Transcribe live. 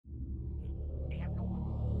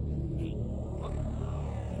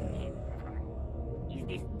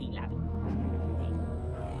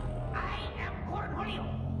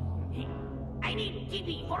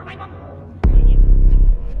TV for my mom.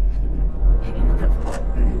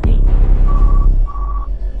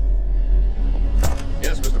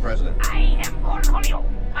 Yes, Mr. President. I am Cornholio.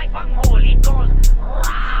 My bunghole, it goes.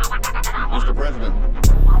 Mr. President.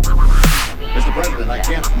 Mr. President, I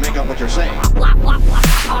can't make out what you're saying.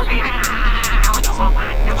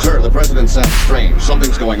 Sir, the President sounds strange.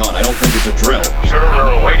 Something's going on. I don't think it's a drill. Sir,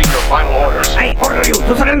 we're awaiting your final orders. I order you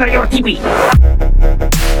to surrender your TP.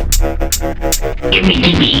 Give me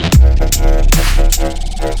TP.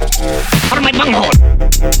 For my bunghole.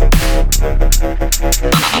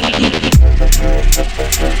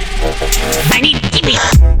 I need TP.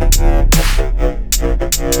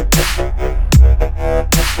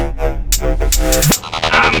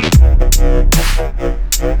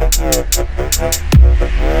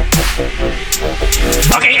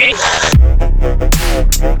 Okay.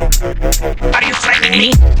 Are you threatening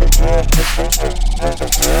me?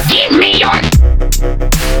 Give me your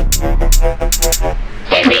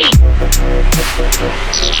TV.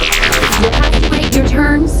 You'll have to wait your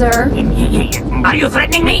turn, sir. Are you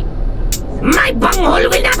threatening me? My bunghole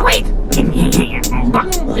will not wait.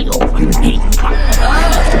 Bunghole.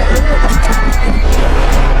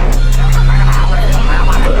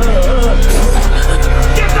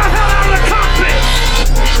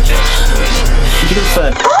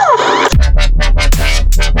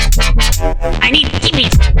 I need TV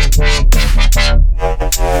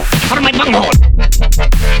for my bunghole.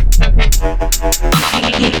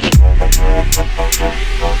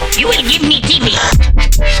 You will give me TV.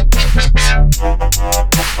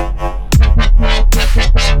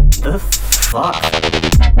 The fuck?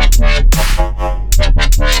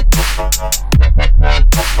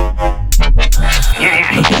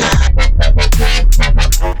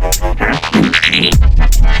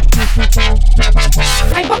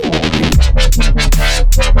 My bunghole.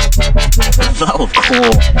 That was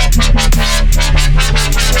cool.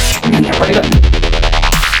 Pretty good.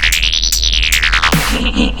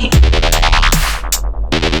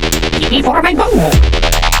 TV for my bunghole.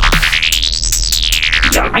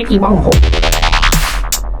 The mighty bunghole.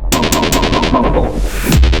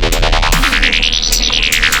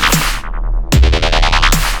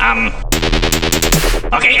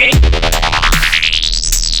 Okay.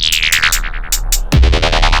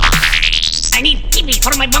 I need TV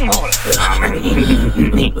for my bunghole.